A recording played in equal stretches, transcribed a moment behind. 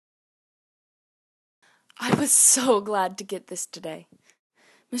I was so glad to get this today.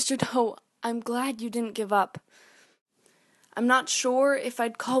 Mr. Doe, I'm glad you didn't give up. I'm not sure if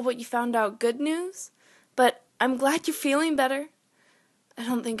I'd call what you found out good news, but I'm glad you're feeling better. I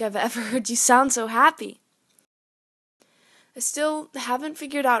don't think I've ever heard you sound so happy. I still haven't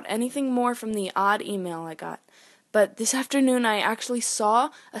figured out anything more from the odd email I got, but this afternoon I actually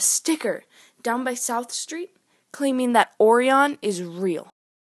saw a sticker down by South Street claiming that Orion is real.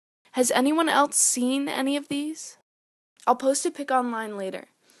 Has anyone else seen any of these? I'll post a pic online later.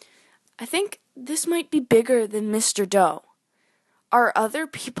 I think this might be bigger than Mr. Doe. Are other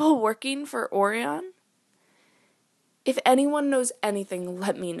people working for Orion? If anyone knows anything,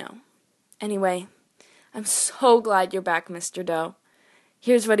 let me know. Anyway, I'm so glad you're back, Mr. Doe.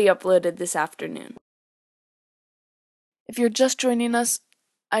 Here's what he uploaded this afternoon. If you're just joining us,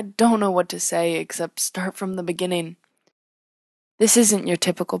 I don't know what to say except start from the beginning. This isn't your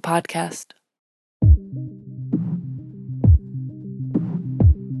typical podcast.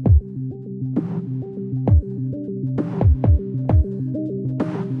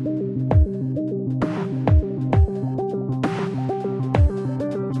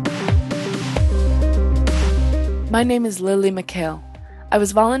 My name is Lily McHale. I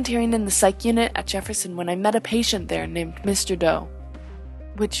was volunteering in the psych unit at Jefferson when I met a patient there named Mr. Doe,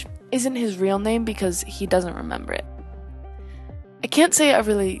 which isn't his real name because he doesn't remember it. I can't say I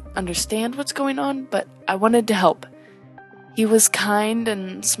really understand what's going on, but I wanted to help. He was kind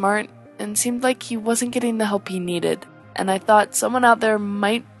and smart and seemed like he wasn't getting the help he needed, and I thought someone out there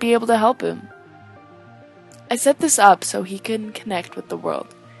might be able to help him. I set this up so he can connect with the world.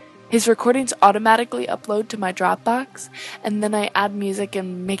 His recordings automatically upload to my Dropbox, and then I add music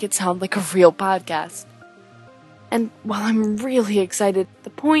and make it sound like a real podcast. And while I'm really excited, the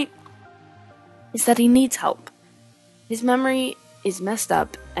point is that he needs help. His memory is messed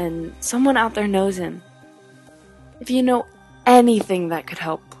up, and someone out there knows him. If you know anything that could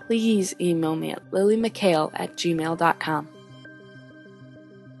help, please email me at lilymchale@gmail.com.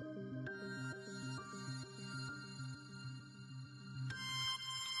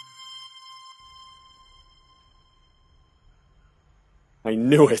 I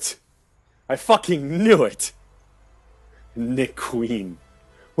knew it. I fucking knew it. Nick Queen.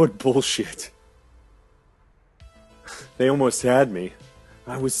 What bullshit. They almost had me.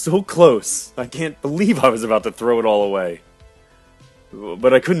 I was so close. I can't believe I was about to throw it all away.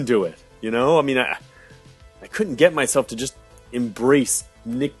 But I couldn't do it, you know? I mean, I couldn't get myself to just embrace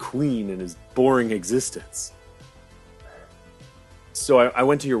Nick Queen and his boring existence. So I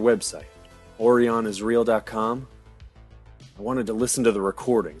went to your website, orionisreal.com. I wanted to listen to the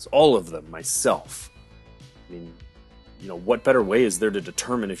recordings, all of them, myself. I mean, you know, what better way is there to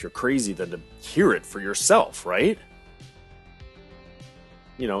determine if you're crazy than to hear it for yourself, right?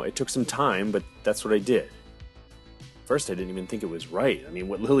 You know, it took some time, but that's what I did. First, I didn't even think it was right. I mean,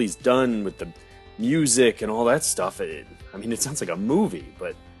 what Lily's done with the music and all that stuff, it sounds like a movie,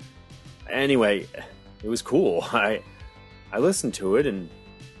 but anyway, it was cool. I listened to it, and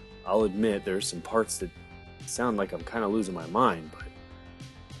I'll admit there's some parts that sound like I'm kind of losing my mind, but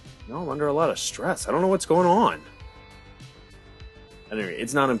you know, I'm under a lot of stress. I don't know what's going on. Anyway,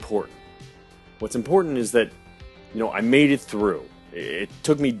 it's not important. What's important is that, you know, I made it through. It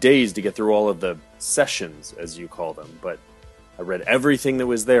took me days to get through all of the sessions, as you call them, but I read everything that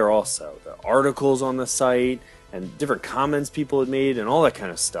was there also. The articles on the site, and different comments people had made, and all that kind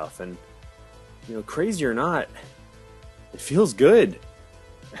of stuff. And, you know, crazy or not, it feels good.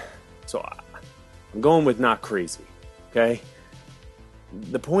 So I'm going with not crazy, okay?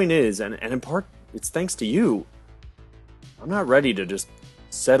 The point is, and in part, it's thanks to you, I'm not ready to just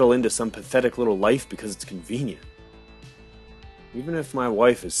settle into some pathetic little life because it's convenient. Even if my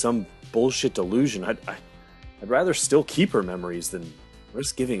wife is some bullshit delusion, I'd rather still keep her memories than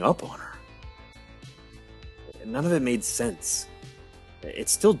risk giving up on her. None of it made sense. It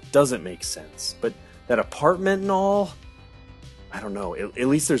still doesn't make sense, but that apartment and all, I don't know, at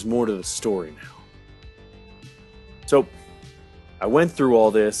least there's more to the story now. So, I went through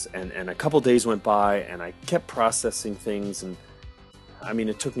all this, and a couple days went by, and I kept processing things, and I mean,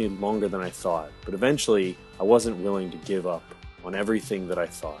 it took me longer than I thought, but eventually, I wasn't willing to give up on everything that I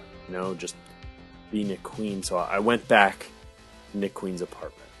thought, you know, just be Nick Queen, so I went back to Nick Queen's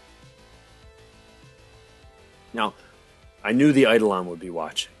apartment. Now, I knew the Eidolon would be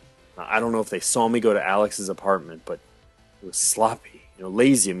watching. Now, I don't know if they saw me go to Alex's apartment, but it was sloppy, you know,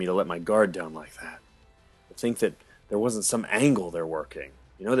 lazy of me to let my guard down like that. To think that there wasn't some angle they're working.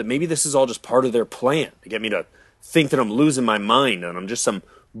 You know, that maybe this is all just part of their plan to get me to think that I'm losing my mind and I'm just some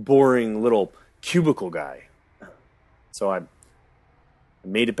boring little cubicle guy. So I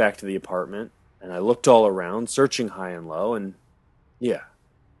made it back to the apartment, And I looked all around, searching high and low, and yeah,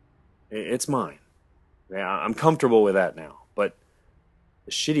 it's mine. Yeah, I'm comfortable with that now. But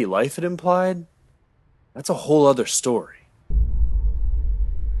the shitty life it implied, that's a whole other story.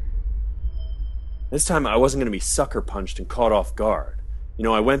 This time I wasn't going to be sucker punched and caught off guard.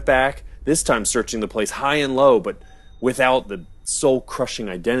 I went back, this time searching the place high and low, but without the soul-crushing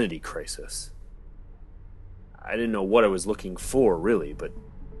identity crisis. I didn't know what I was looking for, really, but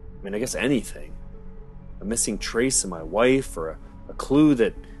I guess anything. A missing trace of my wife, or a clue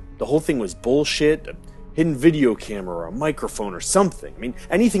that the whole thing was bullshit, a hidden video camera or a microphone or something.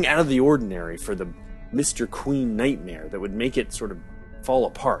 Anything out of the ordinary for the Mr. Queen nightmare that would make it sort of fall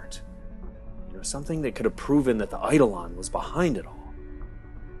apart. Something that could have proven that the Eidolon was behind it all.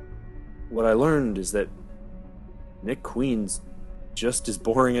 What I learned is that Nick Queen's just as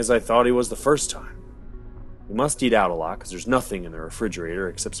boring as I thought he was the first time. He must eat out a lot because there's nothing in the refrigerator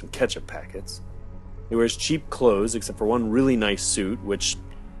except some ketchup packets. He wears cheap clothes except for one really nice suit, which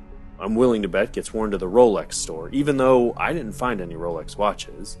I'm willing to bet gets worn to the Rolex store, even though I didn't find any Rolex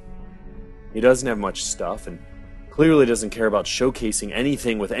watches. He doesn't have much stuff and clearly doesn't care about showcasing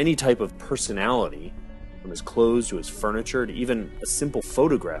anything with any type of personality, from his clothes to his furniture to even a simple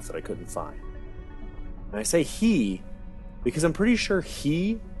photograph that I couldn't find. And I say he because I'm pretty sure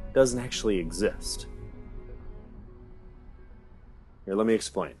he doesn't actually exist. Here, let me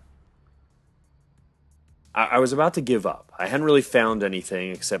explain. I was about to give up. I hadn't really found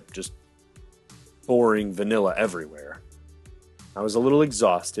anything except just boring vanilla everywhere. I was a little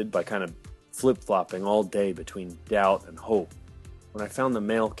exhausted by kind of flip-flopping all day between doubt and hope when I found the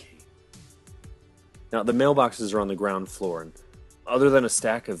mail key. Now, the mailboxes are on the ground floor, and other than a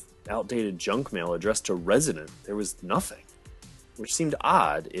stack of outdated junk mail addressed to resident, there was nothing, which seemed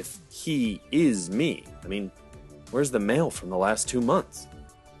odd if he is me. Where's the mail from the last 2 months?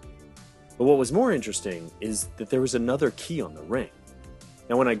 But what was more interesting is that there was another key on the ring.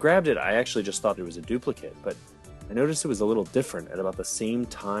 Now, when I grabbed it, I actually just thought it was a duplicate, but I noticed it was a little different at about the same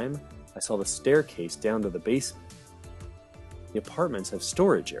time I saw the staircase down to the basement. The apartments have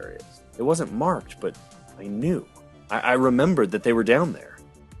storage areas. It wasn't marked, but I knew. I remembered that they were down there.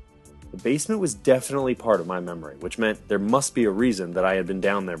 The basement was definitely part of my memory, which meant there must be a reason that I had been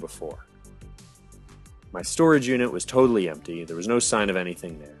down there before. My storage unit was totally empty. There was no sign of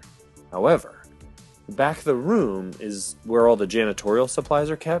anything there. However, the back of the room is where all the janitorial supplies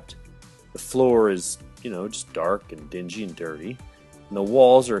are kept. The floor is, just dark and dingy and dirty. And the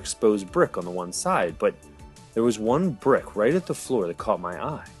walls are exposed brick on the one side, but there was one brick right at the floor that caught my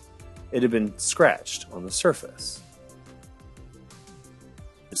eye. It had been scratched on the surface.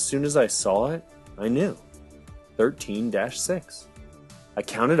 As soon as I saw it, I knew. 13-6. I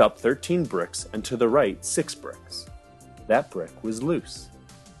counted up 13 bricks, and to the right, 6 bricks. That brick was loose.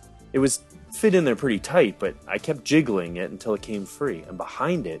 It was fit in there pretty tight, but I kept jiggling it until it came free, and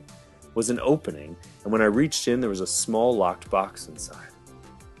behind it was an opening, and when I reached in, there was a small locked box inside.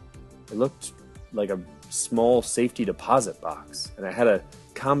 It looked like a small safety deposit box, and it had a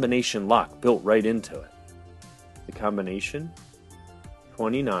combination lock built right into it. The combination?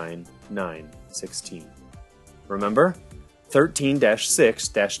 29-9-16. Remember?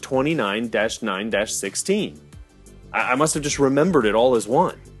 13-6-29-9-16. I must have just remembered it all as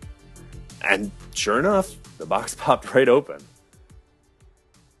one. And sure enough, the box popped right open.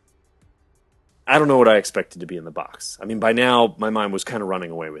 I don't know what I expected to be in the box. By now, my mind was kind of running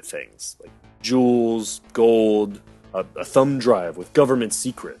away with things. Like jewels, gold, a thumb drive with government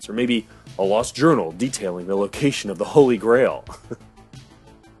secrets, or maybe a lost journal detailing the location of the Holy Grail.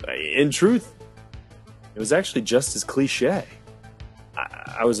 In truth, it was actually just as cliche.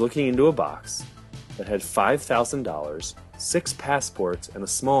 I was looking into a box that had $5,000, 6 passports, and a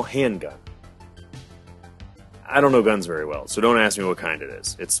small handgun. I don't know guns very well, so don't ask me what kind it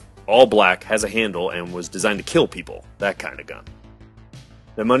is. It's all black, has a handle, and was designed to kill people. That kind of gun.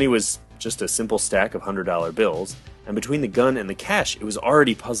 The money was just a simple stack of $100 bills, and between the gun and the cash, it was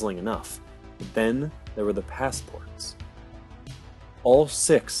already puzzling enough. But then there were the passports. All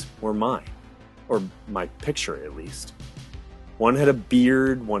 6 were mine. Or my picture, at least. One had a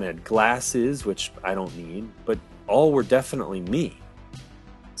beard, one had glasses, which I don't need, but all were definitely me.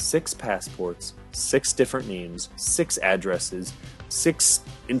 6 passports, 6 different names, 6 addresses, 6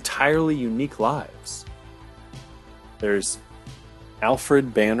 entirely unique lives. There's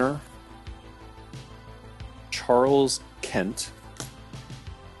Alfred Banner, Charles Kent,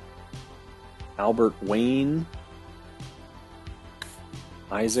 Albert Wayne,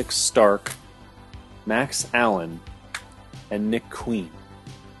 Isaac Stark, Max Allen, and Nick Queen.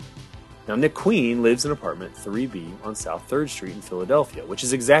 Now, Nick Queen lives in apartment 3B on South 3rd Street in Philadelphia, which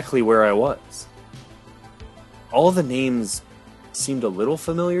is exactly where I was. all the names seemed a little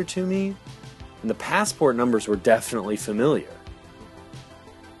familiar to me, and the passport numbers were definitely familiar.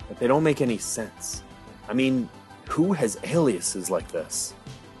 But they don't make any sense. I mean, who has aliases like this?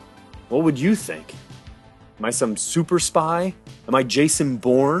 What would you think? Am I some super spy? Am I Jason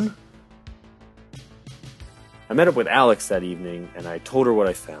Bourne? I met up with Alex that evening, and I told her what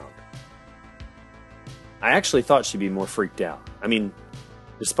I found. I actually thought she'd be more freaked out. I mean,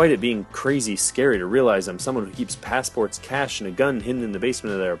 despite it being crazy scary to realize I'm someone who keeps passports, cash, and a gun hidden in the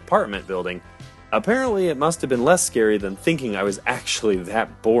basement of their apartment building, apparently it must have been less scary than thinking I was actually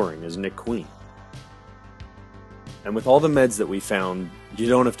that boring as Nick Queen. And with all the meds that we found, you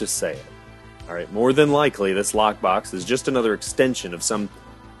don't have to say it. Alright, more than likely this lockbox is just another extension of some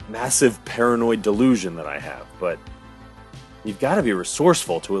massive paranoid delusion that I have, but you've got to be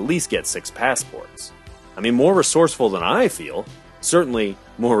resourceful to at least get 6 passports. I mean, more resourceful than I feel. Certainly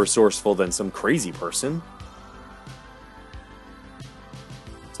more resourceful than some crazy person.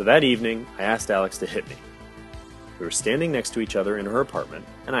 So that evening, I asked Alex to hit me. We were standing next to each other in her apartment,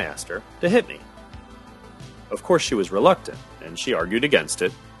 and I asked her to hit me. Of course, she was reluctant, and she argued against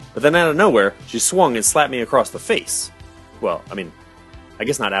it, but then out of nowhere, she swung and slapped me across the face. Well, I mean, I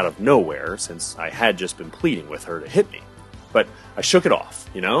guess not out of nowhere, since I had just been pleading with her to hit me. But I shook it off,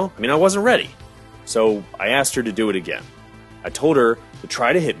 you know? I mean, I wasn't ready. So I asked her to do it again. I told her to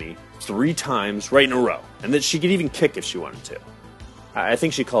try to hit me 3 times right in a row, and that she could even kick if she wanted to. I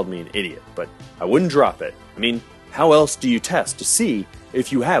think she called me an idiot, but I wouldn't drop it. I mean, how else do you test to see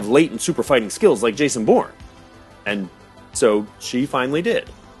if you have latent super fighting skills like Jason Bourne? And so she finally did.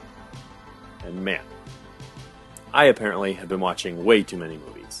 And man, I apparently have been watching way too many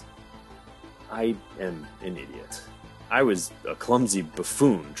movies. I am an idiot. I was a clumsy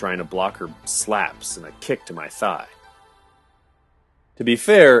buffoon trying to block her slaps and a kick to my thigh. To be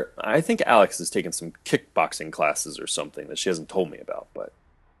fair, I think Alex has taken some kickboxing classes or something that she hasn't told me about, but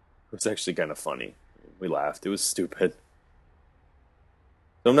it was actually kind of funny. We laughed. It was stupid.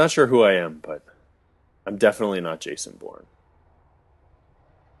 So I'm not sure who I am, but I'm definitely not Jason Bourne.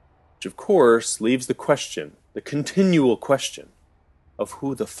 Which, of course, leaves the question, the continual question, of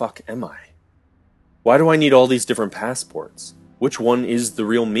who the fuck am I? Why do I need all these different passports? Which one is the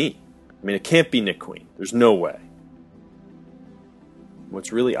real me? I mean, it can't be Nick Queen. There's no way.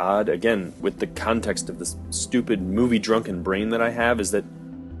 What's really odd, again, with the context of this stupid movie-drunken brain that I have, is that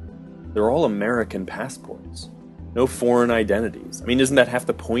they're all American passports. No foreign identities. I mean, isn't that half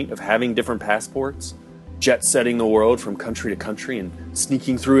the point of having different passports? Jet-setting the world from country to country and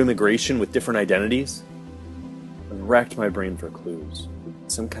sneaking through immigration with different identities? I've racked my brain for clues.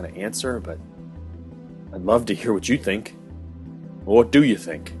 Some kind of answer, but I'd love to hear what you think. Well, what do you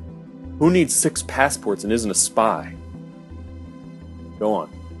think? Who needs 6 passports and isn't a spy? Go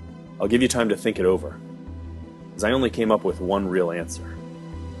on. I'll give you time to think it over, because I only came up with one real answer.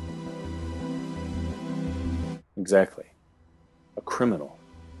 Exactly. A criminal.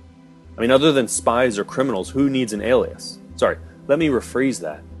 I mean, other than spies or criminals, who needs an alias? Sorry, let me rephrase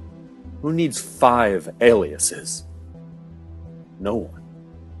that. Who needs 5 aliases? No one.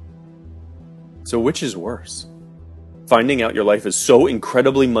 So which is worse? Finding out your life is so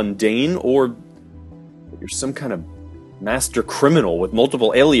incredibly mundane, or that you're some kind of master criminal with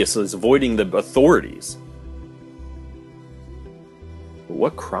multiple aliases avoiding the authorities? But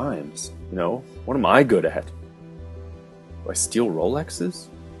what crimes? You know, what am I good at? Do I steal Rolexes?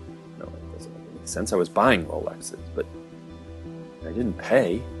 No, it doesn't make any sense. I was buying Rolexes, but I didn't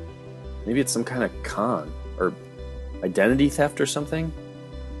pay. Maybe it's some kind of con, or identity theft or something?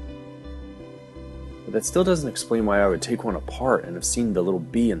 But that still doesn't explain why I would take one apart and have seen the little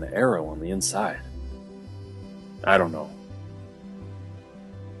bee and the arrow on the inside. I don't know.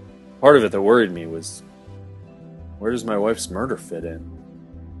 Part of it that worried me was, where does my wife's murder fit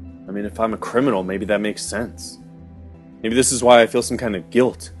in? I mean, if I'm a criminal, maybe that makes sense. Maybe this is why I feel some kind of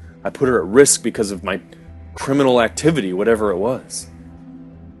guilt. I put her at risk because of my criminal activity, whatever it was.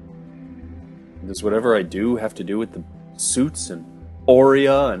 Does whatever I do have to do with the suits and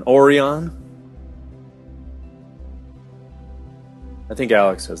Aurea and Orion? I think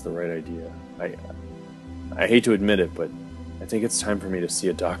Alex has the right idea. I hate to admit it, but I think it's time for me to see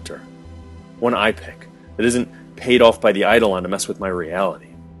a doctor. One eye pick that isn't paid off by the Eidolon to mess with my reality.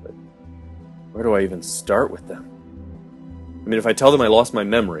 But where do I even start with them? I mean, if I tell them I lost my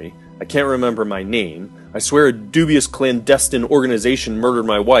memory, I can't remember my name, I swear a dubious clandestine organization murdered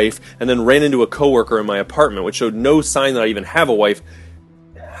my wife, and then ran into a coworker in my apartment which showed no sign that I even have a wife,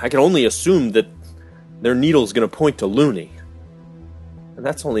 I can only assume that their needle's going to point to Looney. And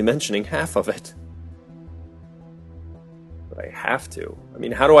that's only mentioning half of it. But I have to. I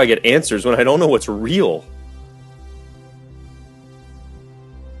mean, how do I get answers when I don't know what's real?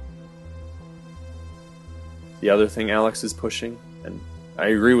 the other thing Alex is pushing, and I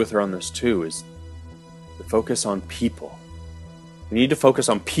agree with her on this too, is the focus on people. We need to focus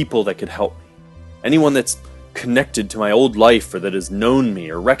on people that could help me. Anyone that's connected to my old life or that has known me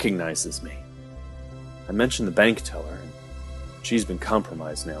or recognizes me. I mentioned the bank teller, and she's been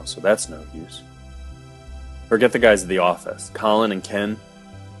compromised now, so that's no use. Forget the guys at the office. Colin and Ken,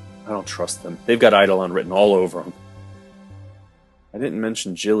 I don't trust them. They've got Eidolon written all over them. I didn't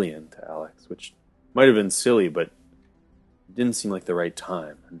mention Jillian to Alex, which might have been silly, but it didn't seem like the right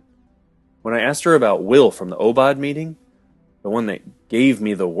time. And when I asked her about Will from the OBOD meeting, the one that gave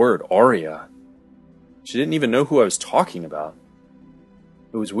me the word Aria, she didn't even know who I was talking about.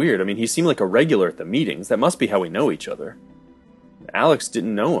 It was weird. I mean, he seemed like a regular at the meetings. That must be how we know each other. Alex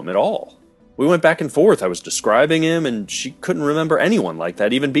didn't know him at all. We went back and forth. I was describing him, and she couldn't remember anyone like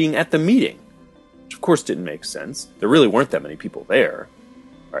that even being at the meeting. Which, of course, didn't make sense. There really weren't that many people there.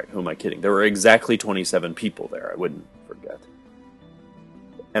 All right, who am I kidding? There were exactly 27 people there. I wouldn't forget.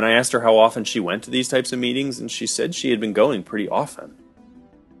 And I asked her how often she went to these types of meetings, and she said she had been going pretty often.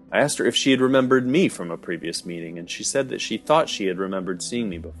 I asked her if she had remembered me from a previous meeting, and she said that she thought she had remembered seeing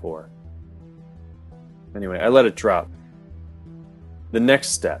me before. Anyway, I let it drop. The next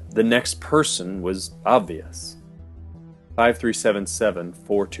step, the next person was obvious.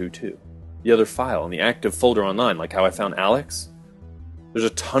 5377422. The other file in the active folder online, like how I found Alex. There's a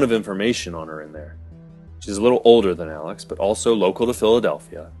ton of information on her in there. She's a little older than Alex, but also local to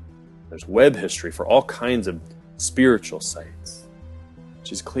Philadelphia. There's web history for all kinds of spiritual sites.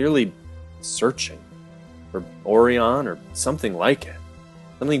 She's clearly searching for Orion or something like it.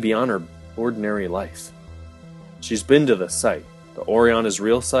 Something beyond her ordinary life. She's been to the site. The Orion is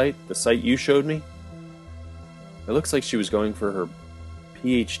Real site, the site you showed me. It looks like she was going for her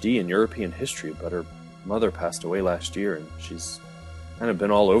PhD in European history, but her mother passed away last year, and she's kind of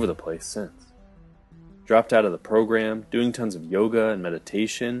been all over the place since. Dropped out of the program, doing tons of yoga and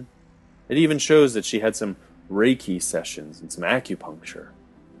meditation. It even shows that she had some Reiki sessions and some acupuncture.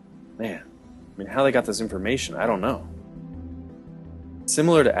 Man, I mean, how they got this information, I don't know.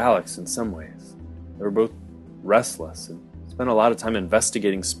 Similar to Alex in some ways. They were both restless and spent a lot of time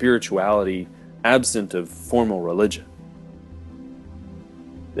investigating spirituality absent of formal religion.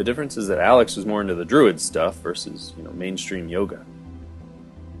 The difference is that Alex was more into the druid stuff versus, mainstream yoga.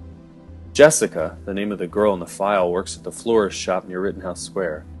 Jessica, the name of the girl in the file, works at the florist shop near Rittenhouse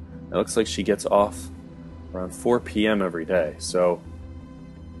Square. It looks like she gets off around 4 p.m. every day, so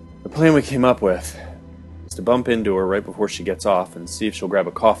the plan we came up with is to bump into her right before she gets off and see if she'll grab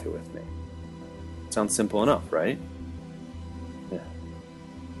a coffee with me. Sounds simple enough, right?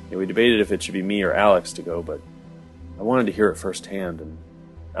 Yeah, we debated if it should be me or Alex to go, but I wanted to hear it firsthand, and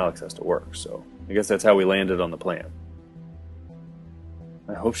Alex has to work, so I guess that's how we landed on the plan.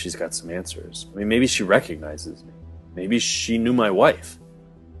 I hope she's got some answers. I mean, maybe she recognizes me. Maybe she knew my wife.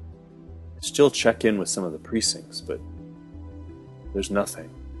 I still check in with some of the precincts, but there's nothing.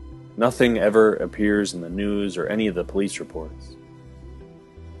 Nothing ever appears in the news or any of the police reports.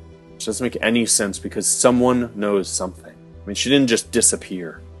 It doesn't make any sense because someone knows something. I mean, she didn't just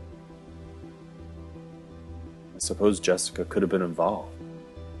disappear. I suppose Jessica could have been involved.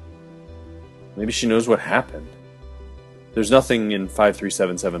 Maybe she knows what happened. There's nothing in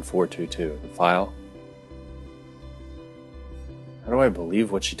 5377422, the file. How do I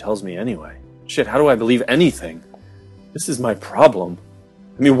believe what she tells me anyway? Shit, how do I believe anything? This is my problem.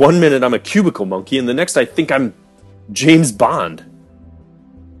 I mean, one minute I'm a cubicle monkey, and the next I think I'm James Bond.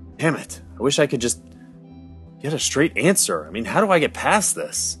 Damn it. I wish I could just get a straight answer. I mean, how do I get past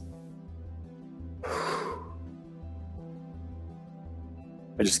this?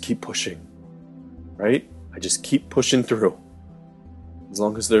 I just keep pushing. Right? I just keep pushing through. As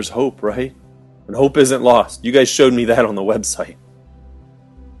long as there's hope, right? And hope isn't lost. You guys showed me that on the website.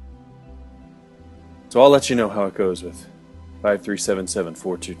 So I'll let you know how it goes with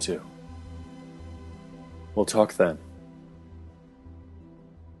 5377422. We'll talk then.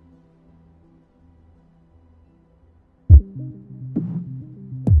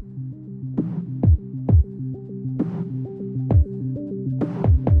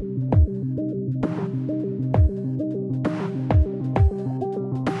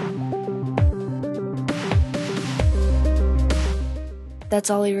 That's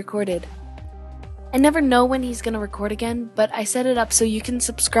all he recorded. I never know when he's gonna record again, but I set it up so you can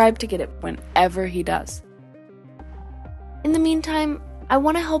subscribe to get it whenever he does. In the meantime, I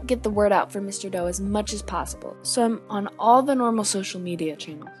want to help get the word out for Mr. Doe as much as possible, so I'm on all the normal social media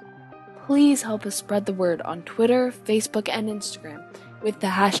channels. Please help us spread the word on Twitter, Facebook, and Instagram with the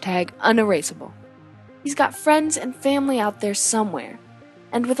hashtag unerasable. He's got friends and family out there somewhere.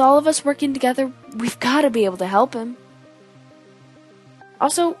 And with all of us working together, we've got to be able to help him.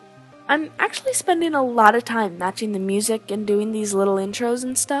 Also, I'm actually spending a lot of time matching the music and doing these little intros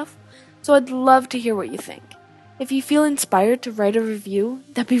and stuff, so I'd love to hear what you think. If you feel inspired to write a review,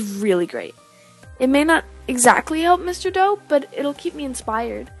 that'd be really great. It may not exactly help Mr. Doe, but it'll keep me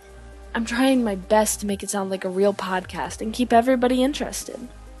inspired. I'm trying my best to make it sound like a real podcast and keep everybody interested.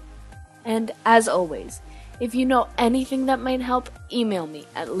 And as always, if you know anything that might help, email me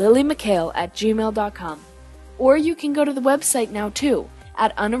at lilymchale@gmail.com. Or you can go to the website now too,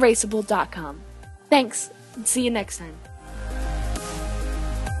 at unerasable.com. Thanks, and see you next time.